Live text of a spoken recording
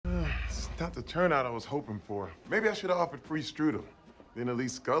not the turnout I was hoping for. Maybe I should have offered free strudel. Then at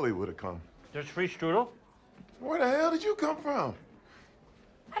least Scully would have come. There's free strudel? Where the hell did you come from?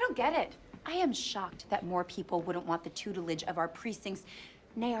 I don't get it. I am shocked that more people wouldn't want the tutelage of our precincts,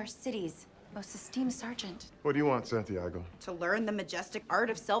 nay, our city's most esteemed sergeant. What do you want, Santiago? To learn the majestic art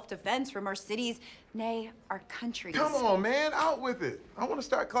of self-defense from our cities, nay, our countries. Come on, man, out with it. I want to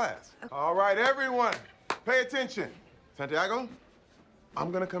start class. Okay. All right, everyone, pay attention. Santiago, I'm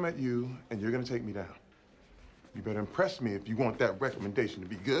gonna come at you, and you're gonna take me down. You better impress me if you want that recommendation to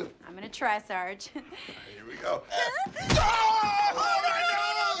be good. I'm gonna try, Sarge. Here we go. Oh, my nose!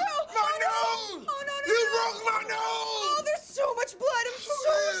 My nose! Oh, no, no, You no. broke my nose! Oh, there's so much blood. I'm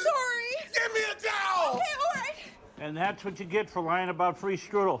so sorry. Give me a towel! Okay, all right. And that's what you get for lying about free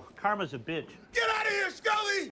strudel. Karma's a bitch.